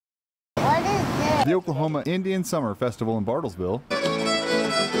the Oklahoma Indian Summer Festival in Bartlesville,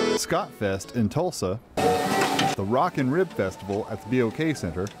 SCOTFEST in Tulsa, the Rock and Rib Festival at the BOK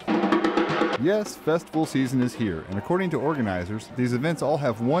Center. Yes, festival season is here, and according to organizers, these events all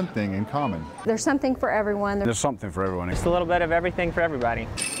have one thing in common. There's something for everyone. There's something for everyone. Just a little bit of everything for everybody.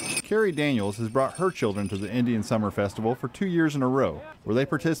 Carrie Daniels has brought her children to the Indian Summer Festival for 2 years in a row, where they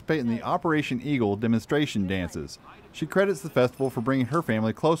participate in the Operation Eagle demonstration dances. She credits the festival for bringing her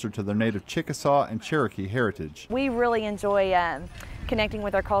family closer to their native Chickasaw and Cherokee heritage. We really enjoy connecting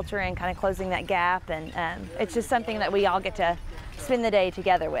with our culture and kind of closing that gap, and it's just something that we all get to spend the day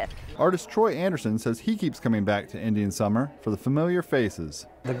together with. Artist Troy Anderson says he keeps coming back to Indian Summer for the familiar faces.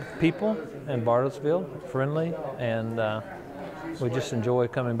 The people in Bartlesville are friendly, and we just enjoy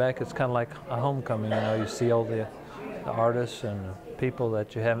coming back. It's kind of like a homecoming, you know. You see all the artists and the people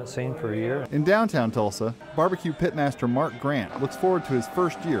that you haven't seen for a year. In downtown Tulsa, barbecue pitmaster Mark Grant looks forward to his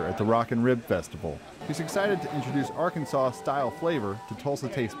first year at the Rock and Rib Festival. He's excited to introduce Arkansas-style flavor to Tulsa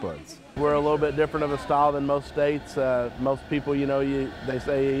taste buds. We're a little bit different of a style than most states. Most people, you know, they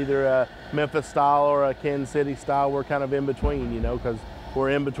say either a Memphis style or a Kansas City style. We're kind of in between, you know, because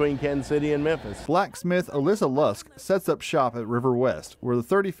we're in between Kansas City and Memphis. Blacksmith Alyssa Lusk sets up shop at River West, where the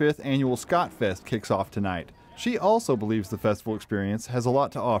 35th annual SCOTFest kicks off tonight. She also believes the festival experience has a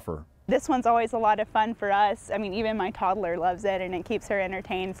lot to offer. This one's always a lot of fun for us. I mean, even my toddler loves it, and it keeps her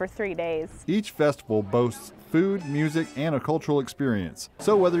entertained for 3 days. Each festival boasts food, music, and a cultural experience.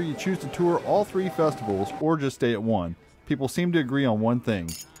 So whether you choose to tour all 3 festivals or just stay at one, people seem to agree on one thing.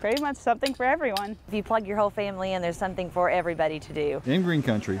 Pretty much something for everyone. If you plug your whole family in, there's something for everybody to do. In Green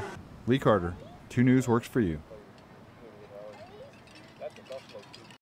Country, Lee Carter, 2 News works for you.